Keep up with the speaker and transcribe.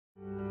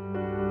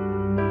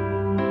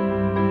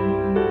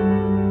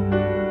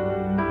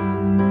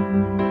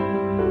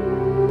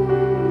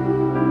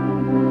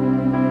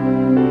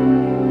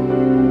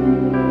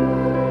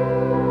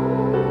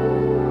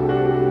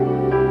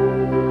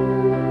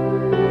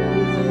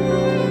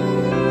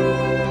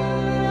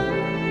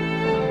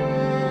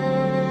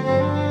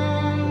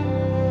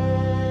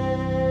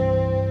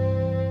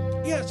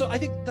I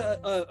think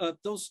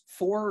those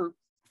four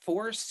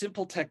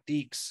simple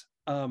techniques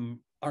are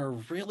a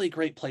really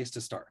great place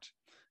to start,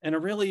 and a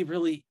really,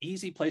 really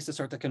easy place to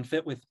start that can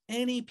fit with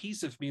any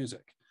piece of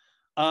music.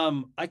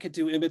 I could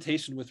do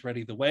imitation with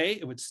Ready the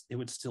Way. It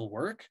would still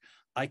work.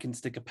 I can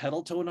stick a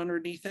pedal tone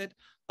underneath it.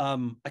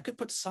 I could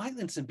put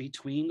silence in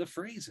between the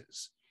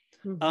phrases.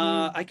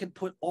 I could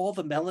put all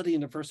the melody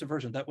in the first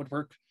inversion. That would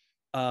work.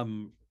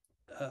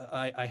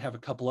 I have a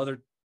couple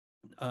other,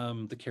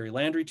 the Carrie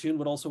Landry tune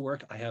would also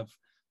work.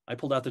 I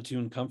pulled out the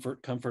tune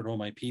Comfort, Comfort, Oh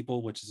My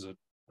People, which is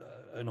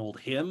an old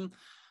hymn.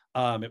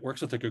 It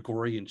works with a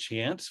Gregorian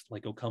chant,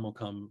 like O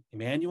Come,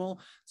 Emmanuel.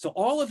 So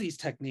all of these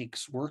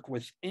techniques work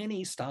with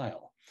any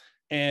style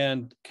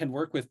and can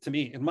work with, to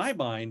me, in my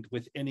mind,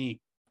 with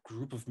any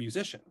group of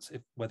musicians,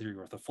 whether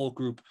you're with a folk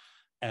group,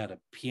 at a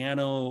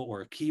piano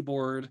or a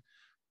keyboard,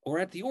 or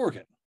at the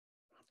organ.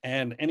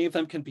 And any of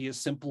them can be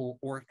as simple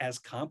or as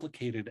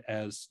complicated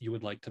as you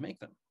would like to make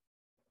them.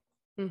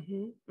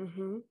 Mm-hmm,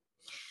 mm-hmm.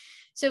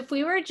 So if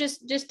we were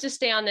just to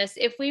stay on this,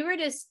 if we were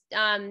to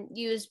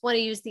want to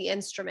use the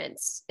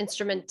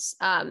instruments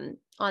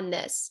on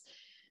this,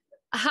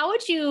 how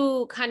would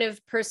you kind of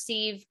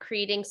perceive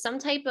creating some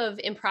type of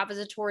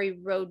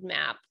improvisatory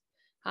roadmap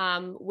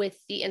with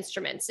the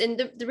instruments? And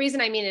the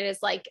reason I mean it is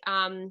like,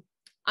 I'm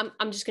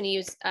just going to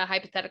use a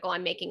hypothetical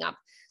I'm making up.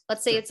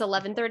 Let's say it's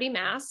 11:30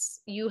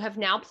 Mass. You have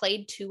now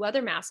played 2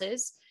 other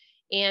Masses,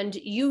 and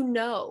you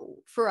know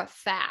for a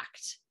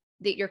fact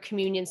that your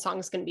communion song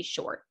is going to be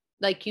short.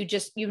 Like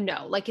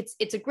like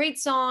it's a great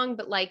song,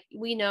 but like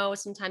we know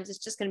sometimes it's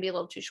just going to be a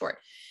little too short.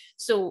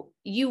 So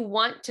you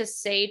want to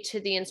say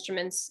to the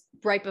instruments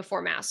right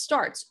before Mass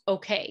starts,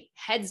 okay,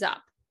 heads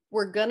up,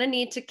 we're going to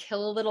need to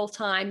kill a little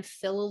time,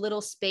 fill a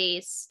little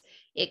space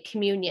at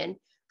communion.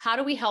 How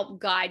do we help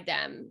guide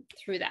them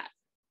through that?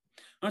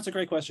 That's a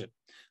great question.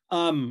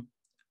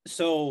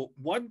 So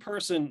one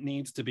person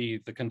needs to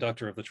be the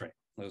conductor of the train,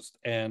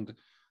 and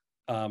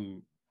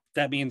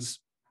that means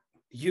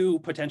you,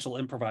 potential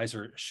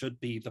improviser, should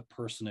be the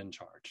person in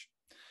charge.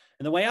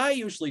 And the way I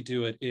usually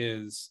do it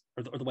is,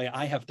 or the way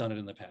I have done it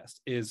in the past,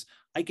 is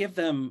I give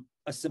them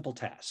a simple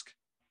task,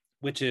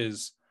 which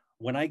is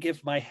when I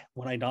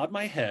nod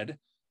my head,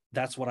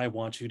 that's what I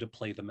want you to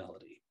play the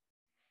melody.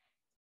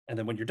 And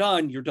then when you're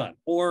done, you're done.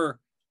 Or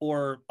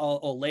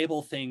I'll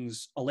label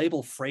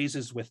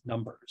phrases with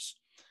numbers.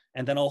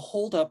 And then I'll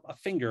hold up a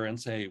finger and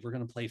say, we're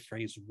going to play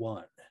phrase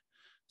 1.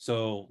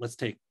 So let's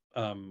take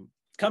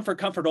Comfort,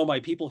 Comfort, Oh My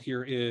People.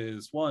 Here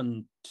is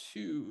 1,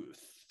 2,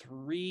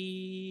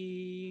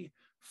 3,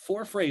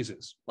 4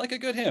 phrases, like a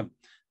good hymn.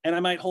 And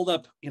I might hold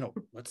up,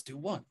 let's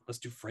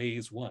do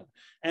phrase 1.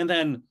 And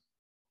then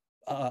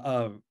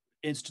the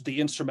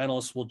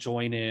instrumentalists will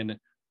join in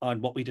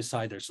on what we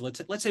decide there. So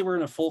let's say we're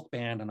in a folk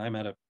band and I'm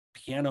at a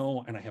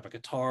piano and I have a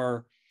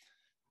guitar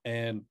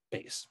and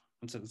bass.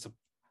 And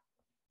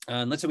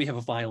let's say we have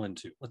a violin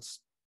too. Let's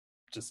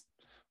just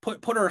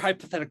put our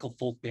hypothetical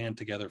folk band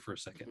together for a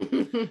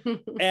second.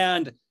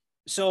 And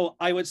so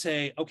I would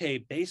say, okay,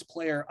 bass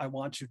player, I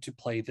want you to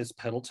play this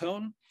pedal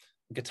tone.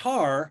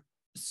 Guitar,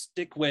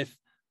 stick with,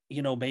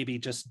 maybe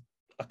just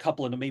a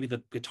couple of, maybe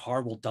the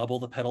guitar will double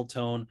the pedal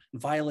tone.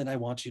 Violin, I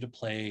want you to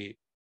play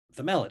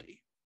the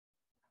melody.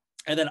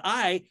 And then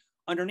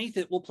underneath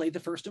it, will play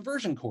the first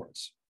inversion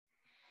chords.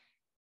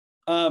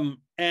 And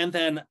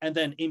then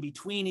in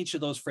between each of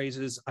those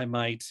phrases, I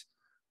might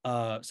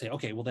say,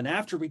 okay, well then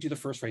after we do the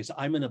first phrase,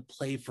 I'm going to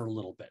play for a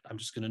little bit. I'm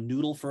just going to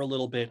noodle for a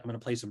little bit. I'm going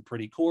to play some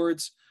pretty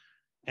chords.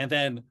 And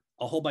then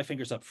I'll hold my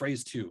fingers up,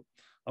 phrase 2.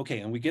 Okay,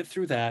 and we get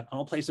through that.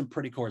 I'll play some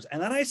pretty chords.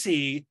 And then I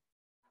see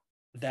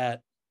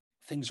that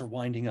things are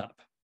winding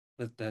up,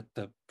 that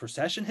the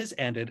procession has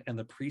ended and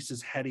the priest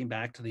is heading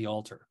back to the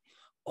altar.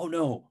 Oh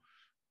no,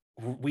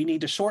 we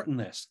need to shorten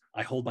this.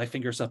 I hold my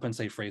fingers up and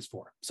say phrase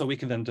 4. So we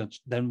can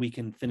then we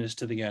can finish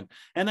to the end.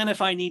 And then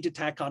if I need to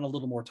tack on a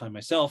little more time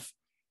myself,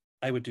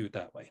 I would do it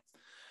that way.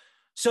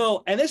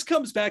 So, and this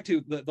comes back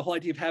to the whole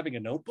idea of having a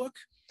notebook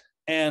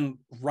and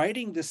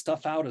writing this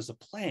stuff out as a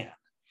plan.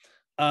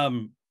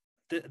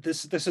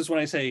 This is when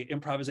I say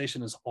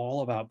improvisation is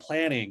all about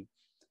planning.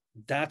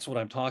 That's what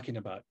I'm talking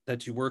about,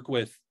 that you work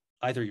with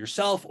either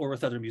yourself or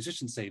with other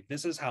musicians, say,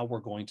 this is how we're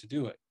going to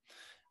do it.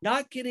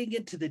 Not getting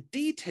into the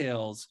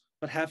details,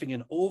 but having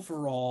an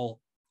overall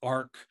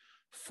arc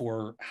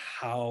for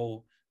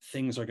how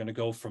things are going to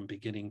go from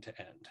beginning to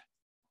end.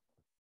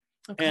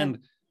 Okay. And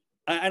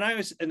I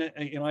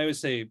always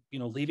say,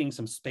 leaving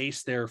some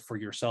space there for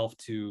yourself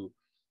to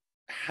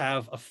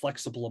have a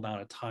flexible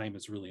amount of time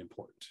is really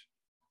important.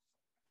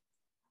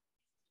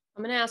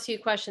 I'm going to ask you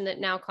a question that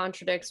now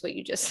contradicts what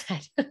you just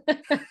said.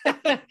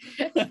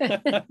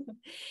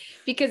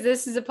 Because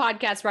this is a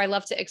podcast where I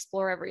love to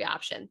explore every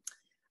option.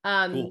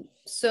 Cool.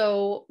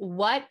 So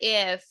what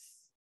if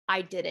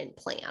I didn't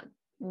plan?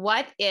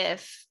 What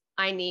if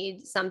I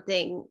need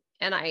something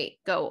and I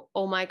go,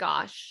 oh my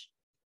gosh,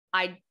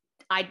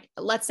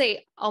 let's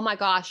say, oh my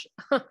gosh,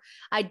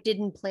 I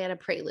didn't plan a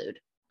prelude.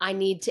 I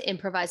need to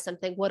improvise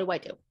something. What do I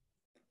do?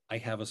 I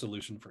have a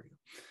solution for you.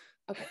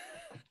 Okay.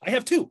 I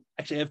have 2.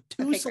 Actually, I have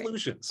 2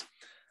 solutions.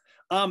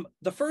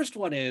 The first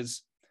one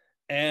is,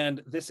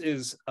 and this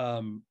is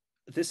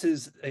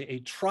a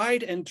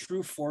tried and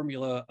true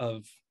formula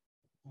of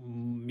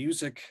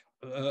music,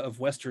 of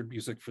Western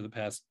music for the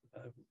past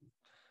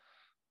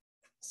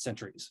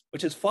centuries,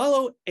 which is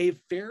follow a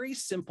very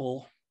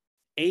simple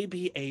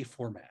ABA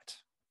format.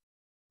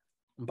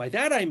 And by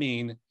that I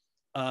mean,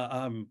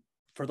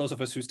 for those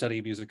of us who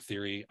study music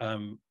theory,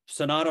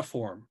 sonata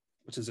form,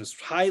 which is this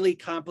highly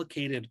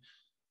complicated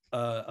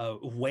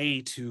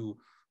way to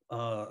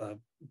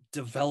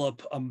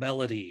develop a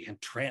melody and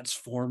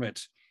transform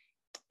it,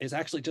 is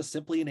actually just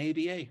simply an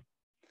ABA.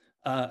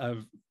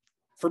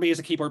 For me as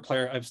a keyboard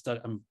player, I'm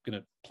going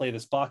to play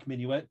this Bach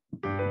minuet.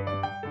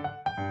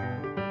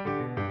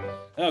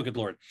 Oh, good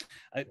Lord.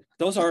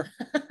 Those are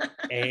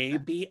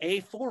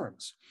ABA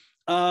forms.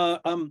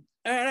 And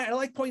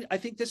I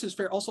think this is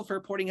also fair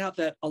pointing out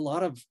that a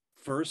lot of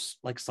verse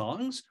like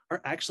songs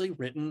are actually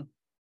written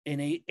in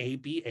a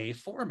ABA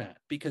format,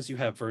 because you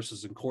have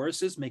verses and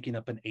choruses making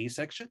up an A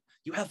section.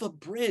 You have a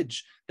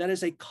bridge that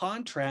is a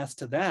contrast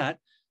to that,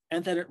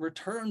 and then it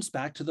returns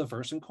back to the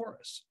verse and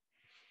chorus.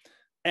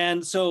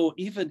 And so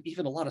even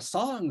a lot of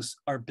songs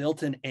are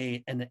built in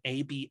an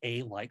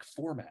ABA-like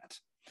format.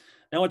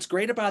 Now, what's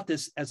great about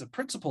this as a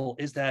principle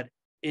is that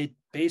it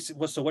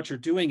basically, so what you're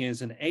doing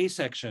is an A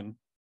section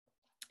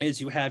is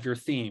you have your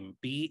theme,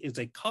 B is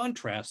a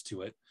contrast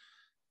to it,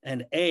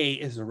 and A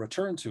is a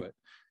return to it.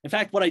 In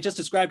fact, what I just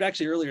described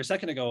actually earlier a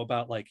second ago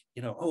about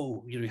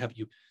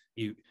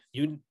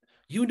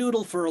you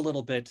noodle for a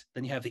little bit,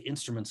 then you have the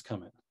instruments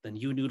come in, then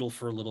you noodle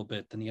for a little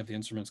bit, then you have the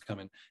instruments come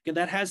in. Again,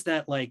 that has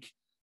that, like,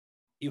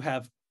 you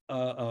have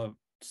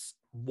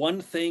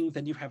one thing,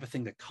 then you have a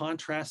thing that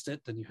contrasts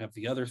it, then you have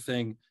the other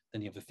thing,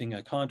 then you have the thing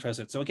that contrasts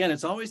it. So again,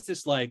 it's always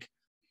this like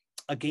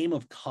a game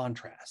of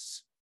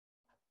contrasts.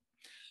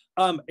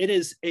 It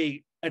is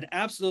an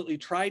absolutely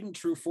tried and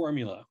true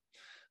formula.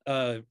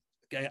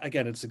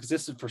 Again, it's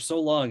existed for so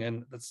long,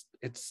 and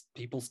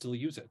people still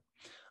use it.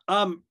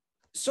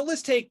 So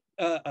let's take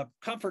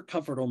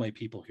comfort all my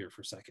people here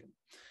for a second.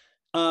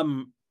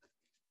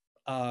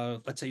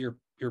 Let's say your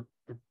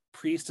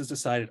priest has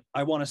decided,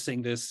 I want to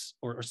sing this,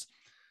 or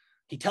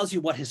he tells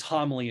you what his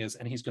homily is,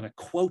 and he's going to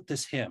quote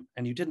this hymn,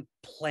 and you didn't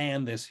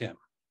plan this hymn.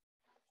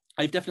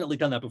 I've definitely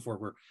done that before,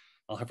 where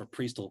I'll have a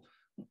priest will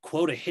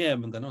quote a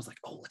hymn, and then I was like,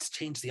 oh, let's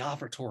change the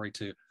offertory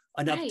to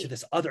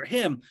this other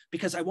hymn,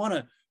 because I want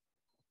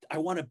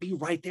to be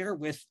right there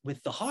with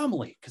the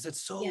homily, because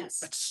that's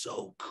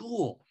so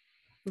cool.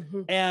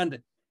 Mm-hmm. And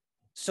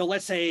so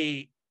let's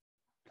say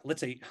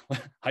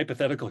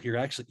hypothetical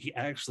here, he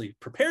actually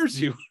prepares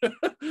you.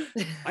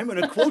 I'm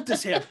going to quote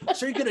this hymn,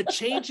 so you're going to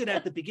change it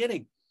at the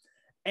beginning,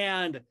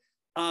 and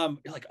you're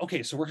like,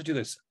 okay, so we're going to do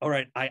this. All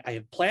right, I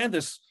had planned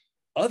this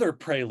other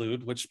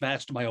prelude which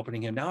matched my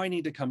opening hymn. Now I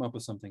need to come up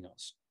with something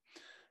else.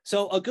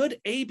 So a good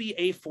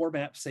ABA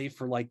format, say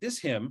for like this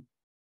hymn,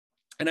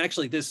 and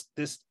actually this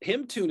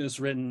hymn tune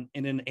is written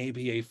in an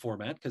ABA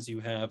format, because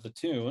you have the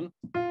tune.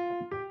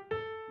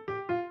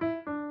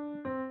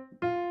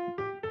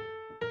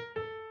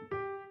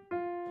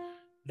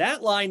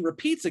 That line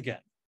repeats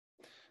again.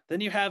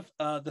 Then you have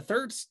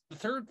the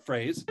third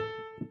phrase.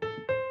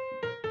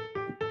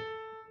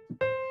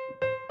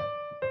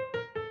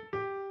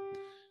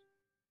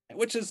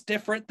 Which is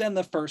different than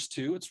the first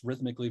two. It's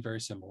rhythmically very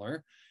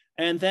similar.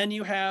 And then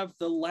you have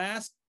the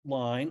last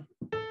line.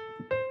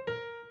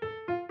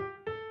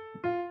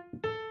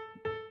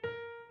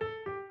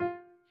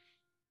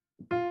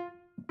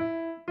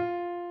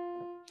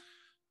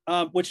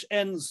 Which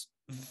ends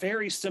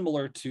very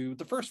similar to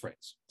the first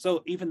phrase.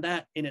 So even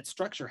that in its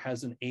structure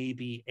has an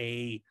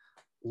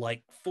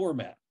ABA-like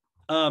format.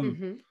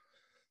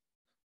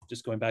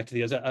 Just going back to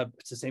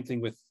it's the same thing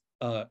with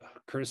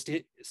Curtis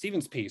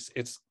Stevens' piece.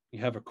 You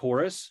have a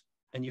chorus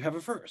and you have a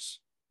verse,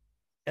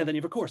 and then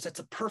you have a chorus. That's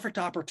a perfect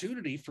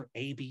opportunity for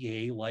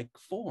ABA-like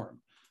form.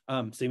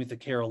 Same with the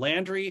Carol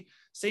Landry,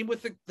 same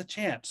with the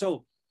chant.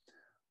 So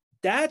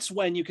that's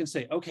when you can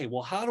say, okay,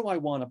 well, how do I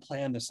want to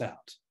plan this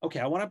out? Okay,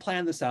 I want to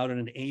plan this out in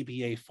an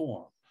ABA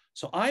form.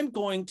 So I'm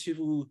going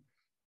to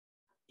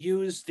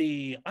use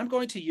the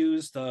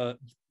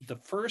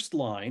first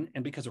line,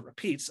 and because it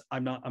repeats,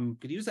 I'm going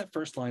to use that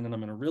first line, and I'm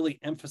going to really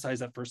emphasize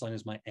that first line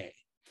as my A.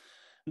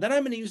 And then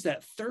I'm going to use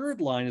that third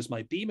line as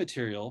my B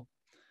material,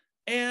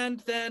 and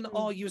then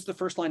I'll use the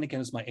first line again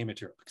as my A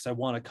material, because I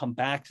want to come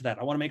back to that.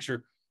 I want to make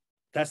sure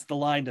that's the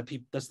line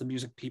that's the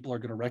music people are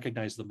going to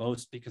recognize the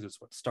most, because it's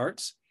what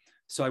starts.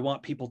 So I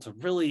want people to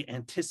really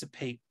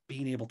anticipate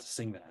being able to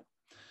sing that.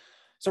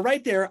 So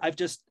right there, I've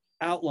just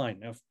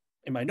outlined. Now,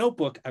 in my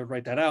notebook, I would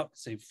write that out,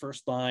 say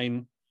first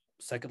line,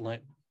 second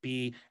line,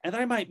 B, and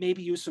then I might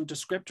maybe use some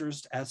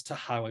descriptors as to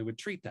how I would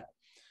treat that.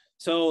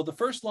 So the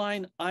first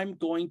line, I'm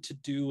going to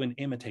do an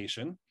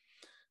imitation.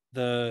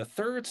 That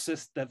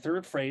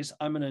third phrase,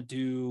 I'm going to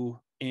do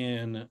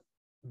in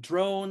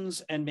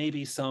drones, and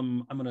maybe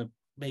I'm going to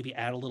maybe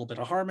add a little bit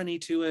of harmony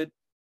to it,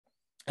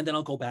 and then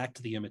I'll go back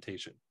to the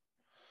imitation.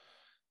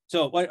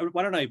 So why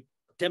don't I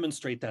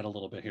demonstrate that a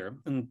little bit here,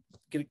 and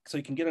so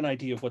you can get an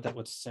idea of what that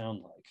would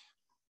sound like.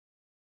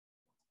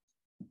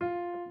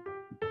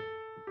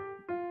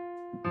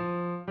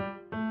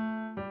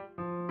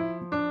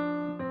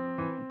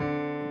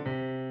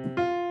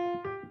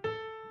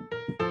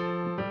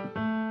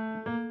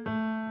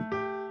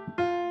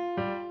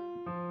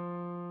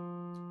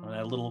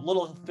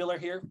 little filler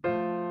here.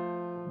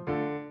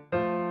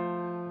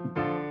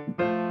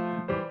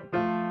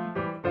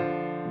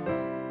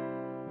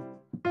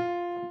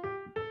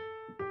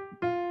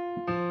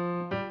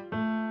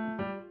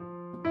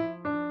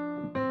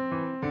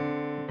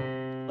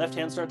 Left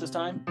hand start this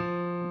time.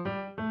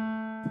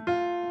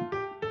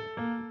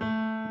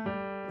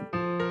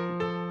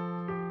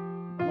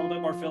 A little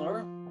bit more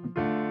filler.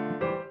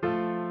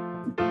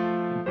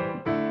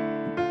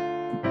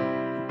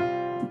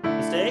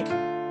 Mistake.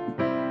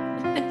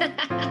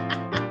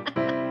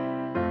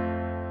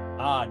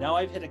 Now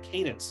I've hit a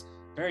cadence,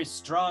 very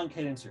strong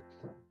cadence here.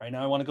 Right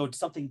now I want to go to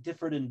something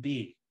different in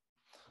B.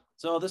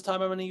 So this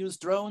time I'm going to use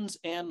drones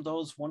and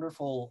those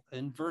wonderful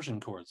inversion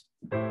chords.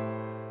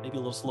 Maybe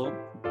a little slow.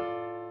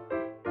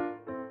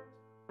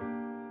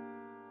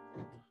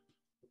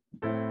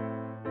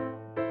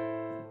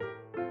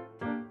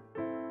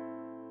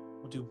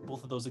 We'll do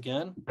both of those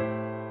again.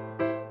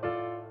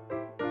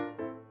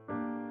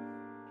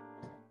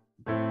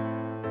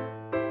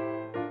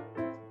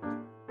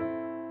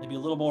 Maybe a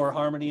little more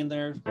harmony in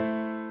there.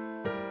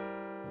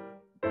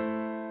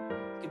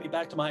 Get me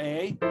back to my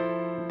A.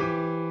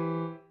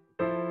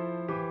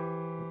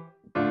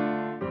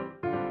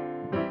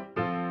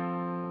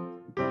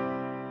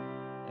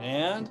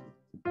 And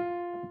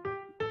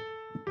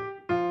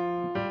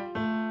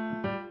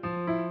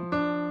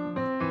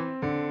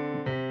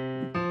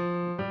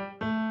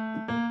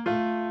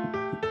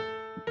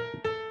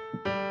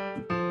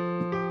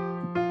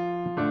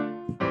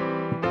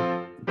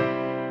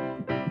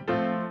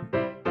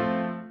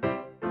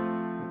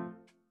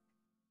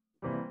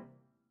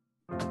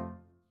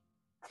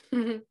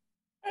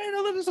I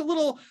know that there's a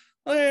little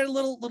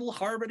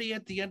harmony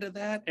at the end of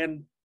that,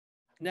 and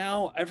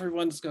now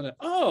everyone's gonna,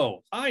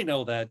 oh, I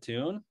know that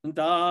tune, and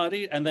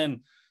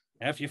then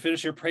after you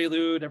finish your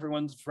prelude,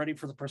 everyone's ready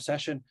for the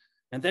procession,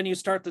 and then you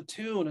start the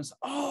tune, and it's,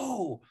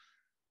 oh,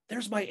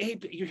 there's my A.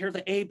 You hear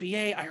the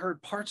ABA. I heard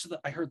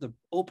the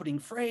opening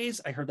phrase.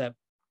 I heard that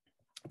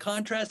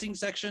contrasting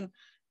section,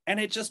 and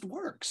it just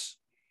works.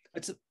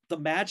 It's the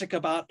magic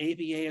about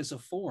ABA as a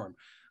form.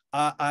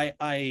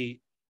 In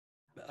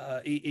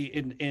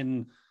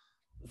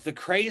the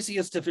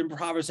craziest of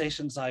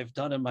improvisations I've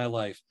done in my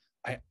life,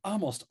 I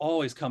almost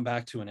always come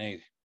back to an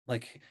A.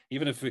 Like,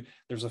 even if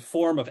there's a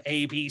form of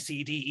A, B,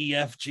 C, D, E,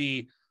 F,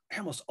 G, I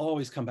almost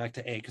always come back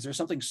to A, because there's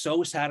something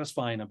so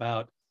satisfying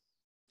about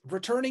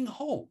returning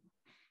home.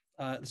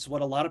 This is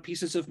what a lot of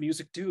pieces of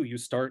music do. You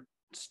start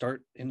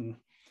in,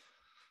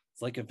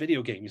 it's like a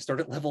video game. You start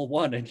at level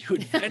 1 and you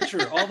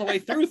adventure all the way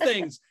through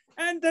things,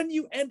 and then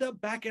you end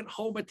up back at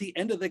home at the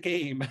end of the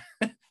game.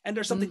 And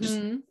there's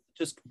something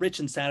just rich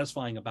and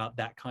satisfying about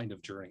that kind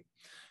of journey.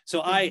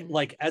 So I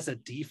like, as a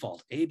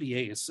default,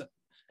 ABA is,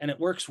 and it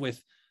works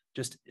with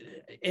just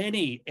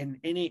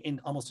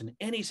almost in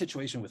any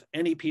situation with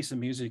any piece of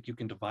music. You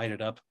can divide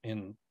it up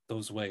in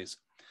those ways.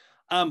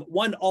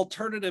 One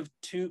alternative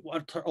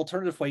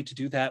way to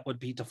do that would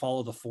be to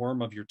follow the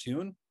form of your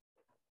tune.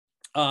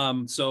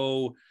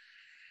 So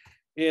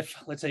if,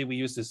 let's say, we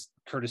use this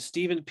Curtis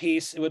Stevens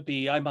piece, it would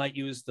be, I might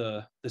use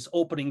this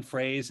opening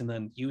phrase and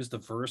then use the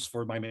verse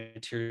for my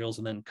materials,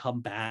 and then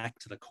come back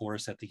to the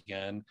chorus at the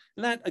end.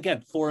 And that,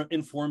 again,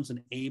 informs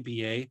an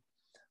ABA.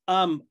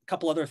 A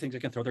couple other things I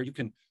can throw there. You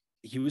can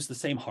use the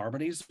same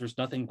harmonies. There's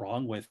nothing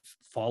wrong with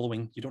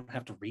following. You don't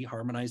have to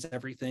reharmonize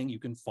everything. You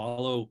can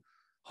follow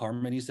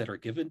harmonies that are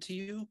given to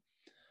you.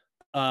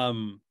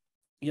 And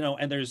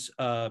there's,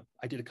 I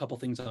did a couple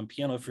things on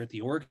piano. If you're at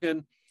the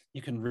organ,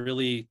 you can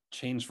really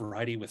change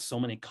variety with so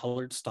many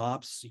colored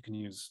stops. You can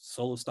use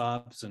solo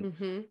stops,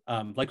 and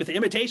like with the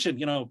imitation,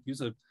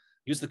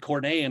 use the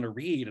cornet and a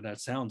reed, and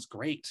that sounds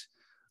great.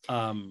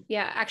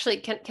 Yeah, actually,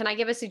 can I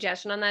give a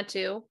suggestion on that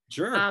too?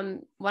 Sure.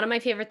 One of my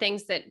favorite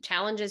things that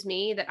challenges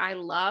me, that I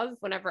love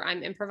whenever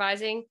I'm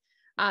improvising,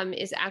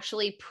 is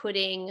actually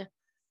putting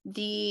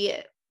the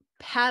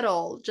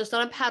pedal just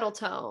on a pedal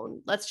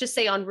tone. Let's just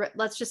say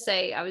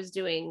I was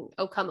doing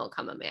 "O Come,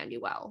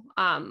 Emmanuel"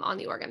 on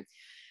the organ.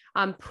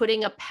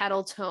 Putting a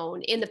pedal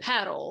tone in the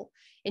pedal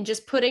and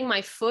just putting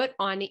my foot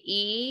on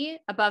E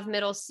above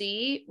middle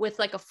C with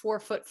like a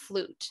 4-foot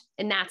flute,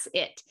 and that's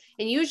it.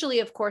 And usually,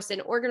 of course, in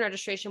organ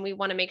registration, we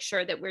want to make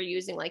sure that we're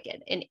using like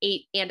an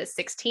 8 and a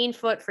 16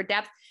 foot for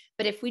depth.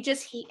 But if we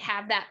just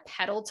have that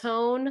pedal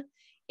tone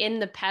in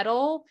the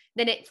pedal,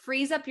 then it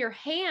frees up your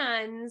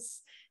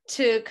hands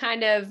to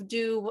kind of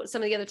do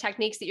some of the other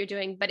techniques that you're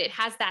doing, but it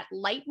has that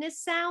lightness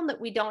sound that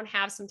we don't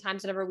have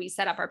sometimes whenever we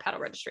set up our pedal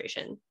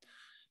registration.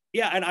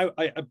 Yeah, and I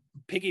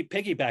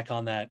piggyback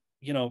on that.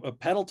 A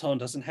pedal tone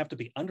doesn't have to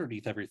be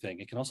underneath everything.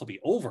 It can also be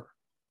over.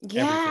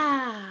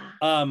 Yeah.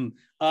 Everything.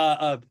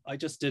 I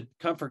just did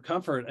comfort.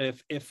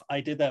 If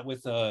I did that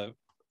with a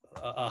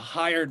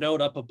higher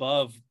note up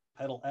above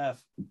pedal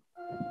F.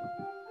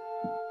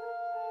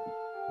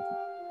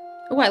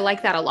 Oh, I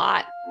like that a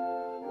lot.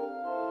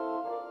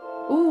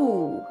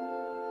 Ooh.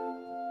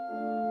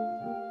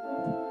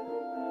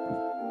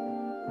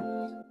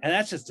 And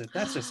that's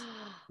just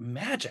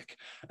magic.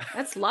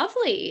 That's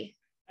lovely.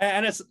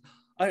 And it's,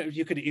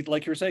 You could eat,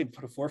 like you were saying,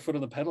 put a forefoot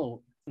in the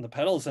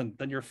pedals, and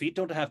then your feet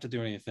don't have to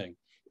do anything.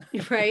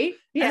 Right.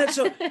 Yeah.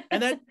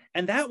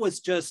 And that was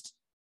just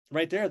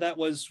right there. That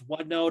was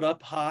one note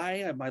up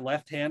high, and my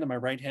left hand and my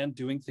right hand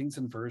doing things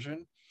in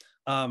version.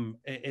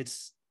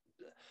 It's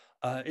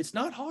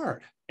not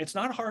hard. It's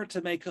not hard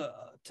to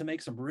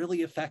make some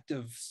really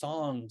effective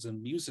songs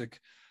and music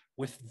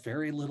with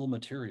very little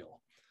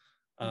material.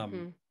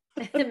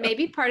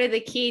 Maybe part of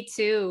the key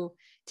to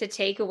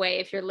take away,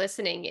 if you're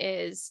listening,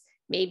 is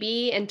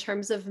maybe in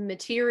terms of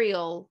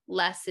material,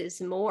 less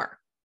is more.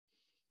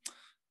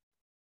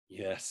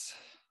 Yes.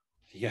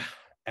 Yeah,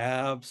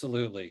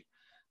 absolutely.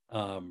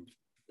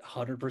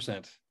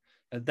 100%.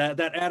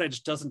 That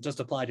adage doesn't just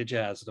apply to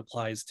jazz. It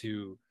applies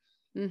to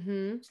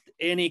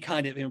any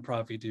kind of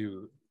improv you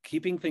do.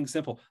 Keeping things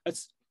simple.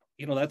 That's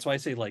why I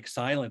say, like,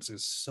 silence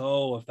is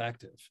so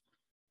effective.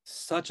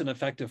 Such an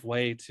effective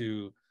way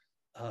to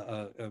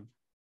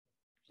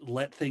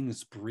let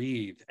things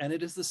breathe. And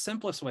it is the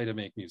simplest way to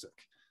make music.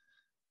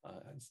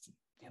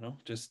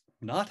 Just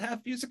not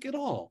have music at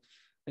all.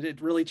 And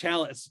it really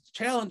it's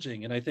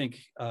challenging. And I think,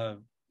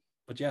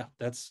 but yeah,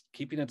 that's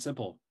keeping it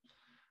simple.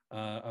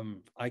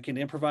 I can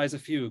improvise a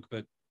fugue,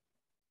 but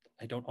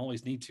I don't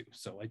always need to,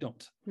 so I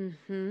don't.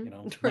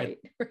 Right.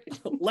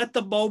 Let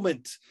the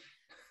moment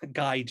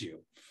guide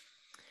you.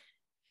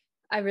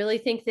 I really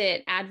think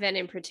that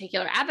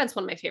Advent's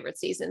one of my favorite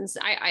seasons.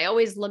 I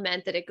always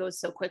lament that it goes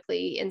so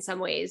quickly in some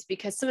ways,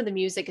 because some of the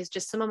music is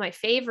just some of my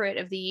favorite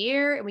of the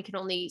year, and we can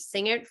only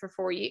sing it for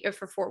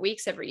 4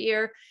 weeks every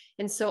year.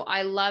 And so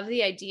I love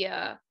the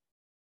idea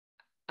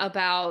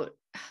about,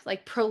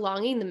 like,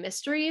 prolonging the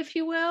mystery, if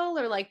you will,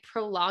 or like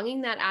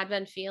prolonging that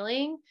Advent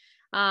feeling.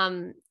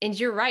 And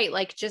you're right,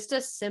 like just a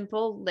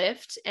simple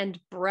lift and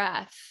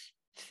breath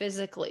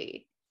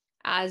physically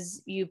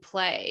as you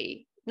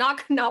play.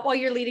 Not while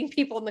you're leading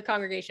people in the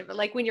congregation, but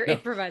like when you're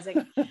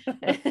improvising.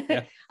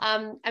 Yeah.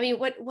 I mean,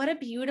 what a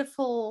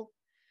beautiful,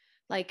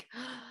 like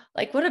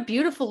what a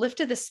beautiful lift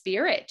of the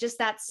spirit, just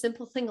that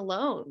simple thing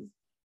alone.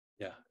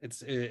 Yeah,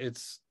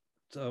 it's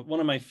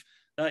one of my,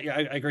 yeah,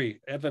 I agree.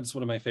 Advent's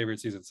one of my favorite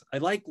seasons. I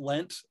like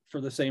Lent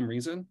for the same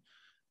reason.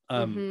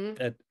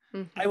 That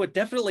I would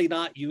definitely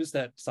not use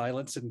that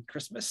silence in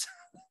Christmas.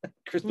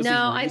 Christmas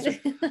no,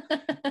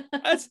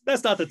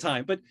 that's not the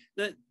time, but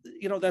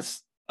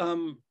that's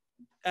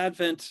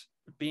Advent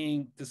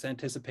being this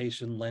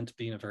anticipation, Lent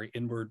being a very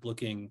inward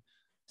looking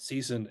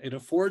season. It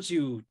affords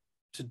you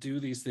to do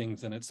these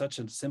things, and it's such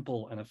a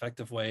simple and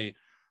effective way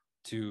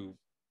to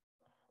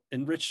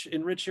enrich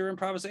your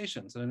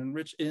improvisations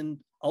and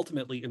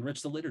ultimately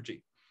enrich the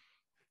liturgy.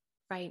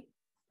 Right,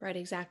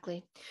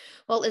 exactly.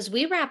 Well, as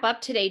we wrap up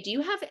today, do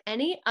you have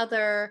any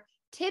other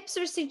tips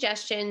or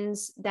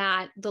suggestions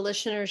that the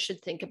listeners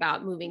should think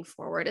about moving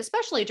forward,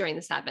 especially during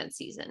this Advent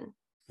season?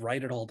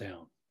 Write it all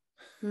down.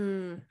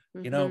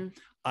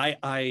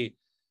 I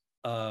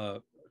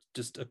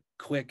just a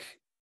quick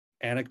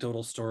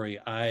anecdotal story.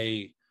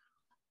 A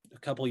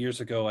couple of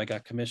years ago, I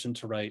got commissioned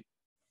to write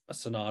a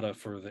sonata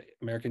for the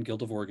American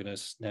Guild of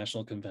Organists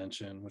National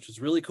Convention, which is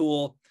really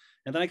cool.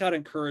 And then I got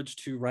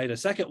encouraged to write a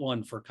second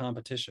one for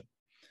competition.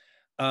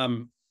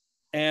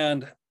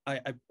 And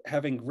I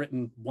having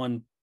written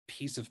one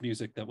piece of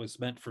music that was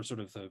meant for sort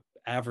of the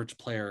average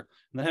player,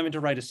 and then having to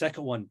write a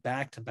second one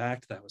back to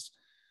back, that was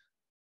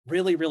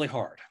really, really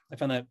hard. I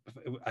found that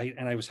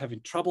I was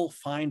having trouble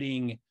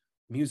finding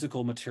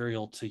musical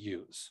material to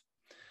use.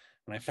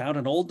 And I found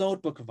an old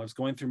notebook. I was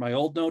going through my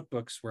old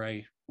notebooks where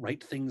I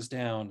write things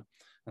down,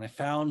 and I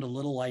found a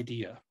little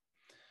idea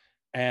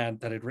and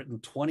that I'd written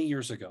 20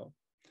 years ago.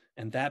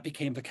 And that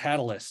became the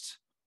catalyst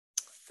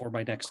for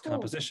my next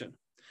composition.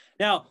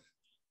 Now,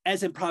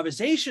 as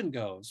improvisation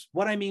goes,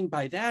 what I mean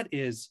by that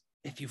is,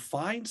 if you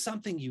find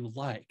something you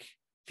like,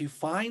 if you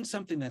find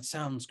something that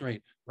sounds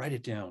great, write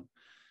it down.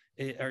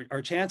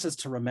 Our chances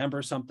to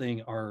remember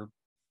something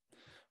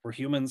we're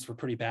humans, we're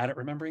pretty bad at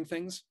remembering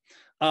things.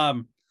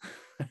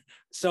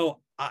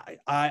 So I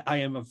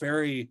am a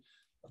very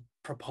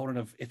proponent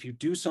of, if you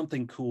do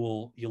something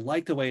cool, you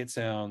like the way it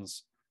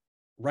sounds,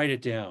 write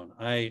it down.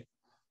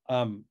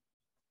 I'll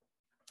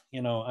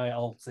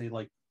say,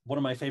 like, one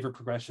of my favorite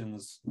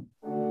progressions.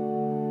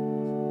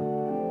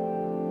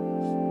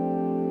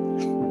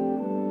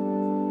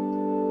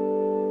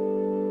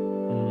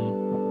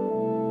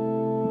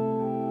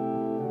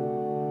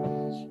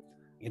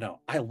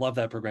 I love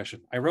that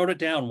progression. I wrote it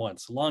down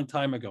once a long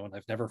time ago, and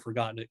I've never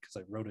forgotten it because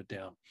I wrote it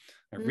down.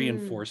 I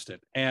reinforced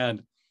it.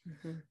 And,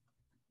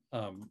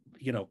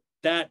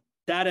 that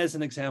as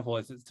an example,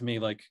 is to me,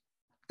 like,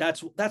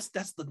 that's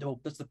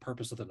the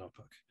purpose of the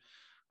notebook,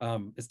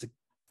 is to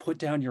put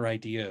down your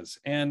ideas.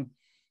 And,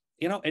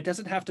 it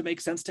doesn't have to make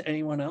sense to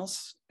anyone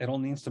else. It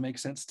only needs to make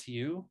sense to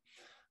you.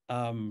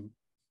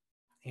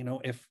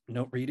 If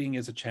note reading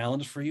is a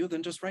challenge for you,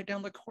 then just write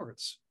down the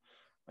chords.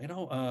 If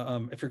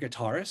you're a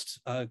guitarist,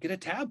 get a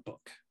tab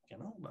book.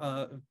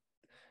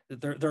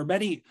 There are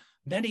many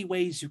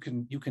ways you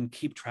can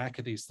keep track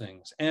of these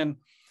things. And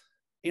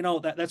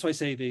that's why I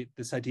say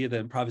this idea that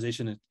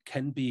improvisation, it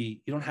can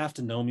be, you don't have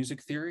to know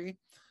music theory.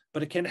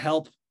 but it can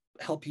help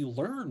you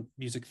learn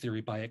music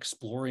theory by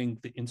exploring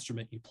the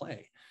instrument you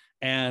play,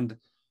 and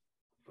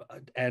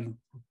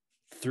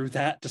through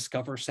that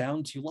discover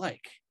sounds you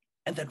like,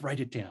 and then write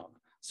it down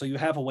so you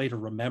have a way to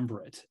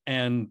remember it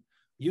and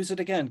use it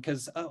again,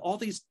 because all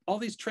these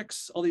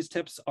tricks, all these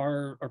tips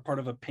are part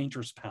of a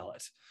painter's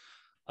palette.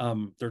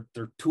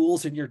 They're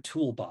tools in your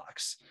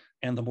toolbox,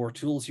 and the more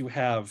tools you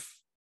have,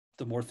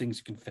 the more things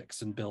you can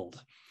fix and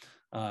build.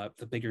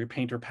 The bigger your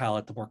painter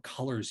palette, the more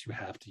colors you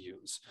have to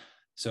use.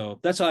 So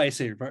that's why I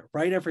say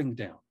write everything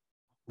down.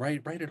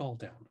 Write it all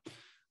down.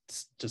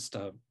 It's just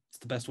it's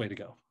the best way to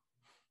go.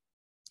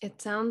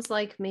 It sounds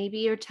like maybe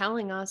you're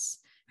telling us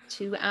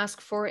to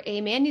ask for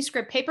a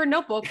manuscript paper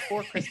notebook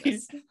for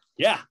Christmas.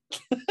 Yeah.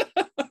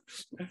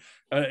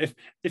 If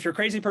you're a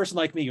crazy person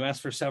like me, you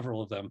ask for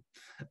several of them.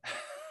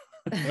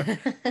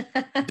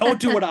 Don't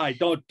do what I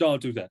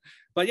don't do that.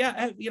 But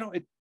yeah, you know,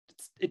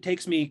 it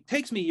takes me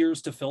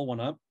years to fill one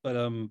up,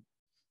 but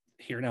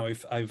here now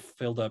I've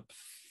filled up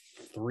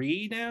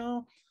 3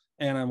 now,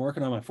 and I'm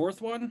working on my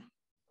 4th one,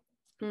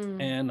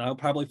 and I'll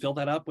probably fill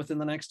that up within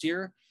the next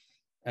year.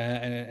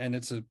 And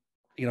it's a,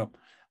 you know,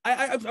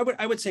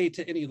 I would say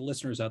to any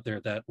listeners out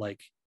there that,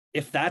 like,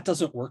 if that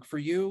doesn't work for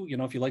you, you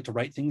know, if you like to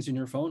write things in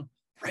your phone,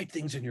 write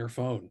things in your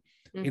phone.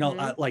 You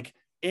know, like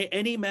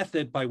any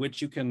method by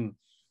which you can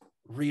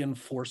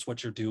reinforce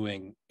what you're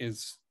doing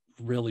is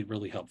really,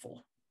 really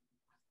helpful.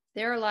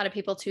 There are a lot of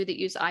people too that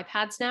use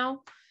iPads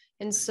now.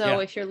 And so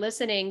if you're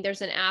listening,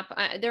 there's an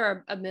app, there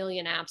are a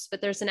million apps, but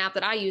there's an app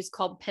that I use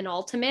called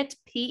Penultimate,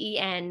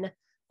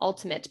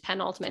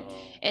 Penultimate.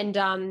 And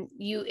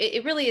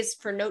it really is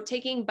for note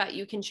taking, but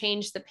you can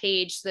change the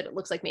page so that it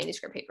looks like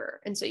manuscript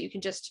paper. And so you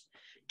can just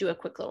do a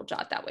quick little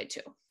jot that way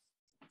too.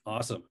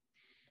 Awesome.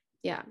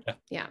 Yeah.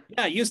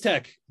 Use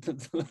tech.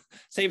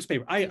 Saves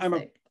paper.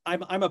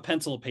 I'm a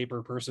pencil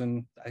paper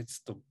person.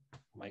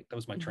 That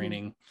was my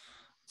training.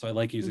 So I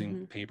like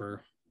using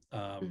paper.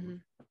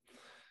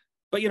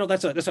 But you know,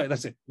 that's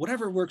it.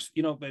 Whatever works,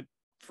 you know, but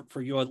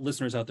for you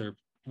listeners out there,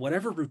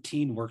 whatever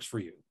routine works for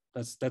you.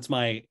 That's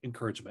my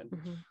encouragement.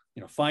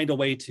 You know, find a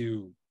way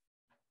to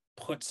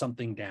put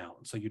something down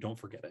so you don't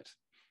forget it.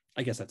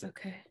 I guess that's it.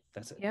 Okay.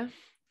 That's it. Yeah.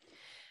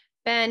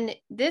 Ben,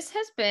 this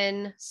has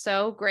been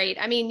so great.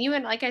 I mean, you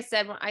and, like I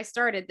said, when I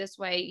started this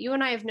way, you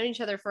and I have known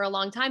each other for a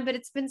long time, but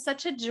it's been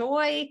such a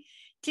joy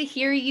to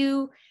hear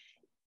you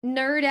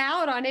nerd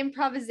out on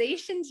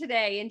improvisation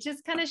today and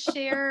just kind of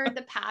share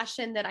the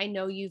passion that I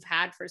know you've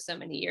had for so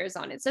many years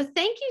on it. So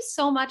thank you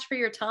so much for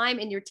your time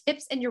and your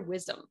tips and your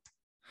wisdom.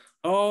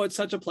 Oh, it's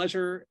such a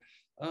pleasure.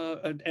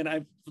 And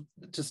I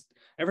just,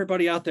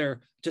 everybody out there,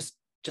 just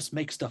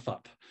make stuff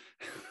up.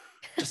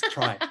 Just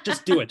try it.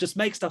 Just do it. Just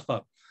make stuff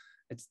up.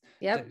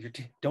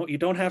 You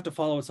don't have to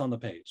follow us on the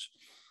page.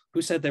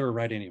 Who said they were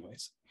right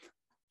anyways?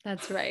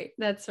 That's right.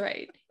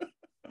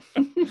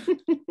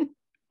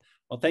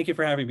 Well, thank you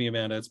for having me,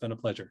 Amanda. It's been a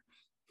pleasure.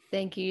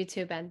 Thank you. You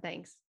too, Ben.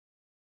 Thanks.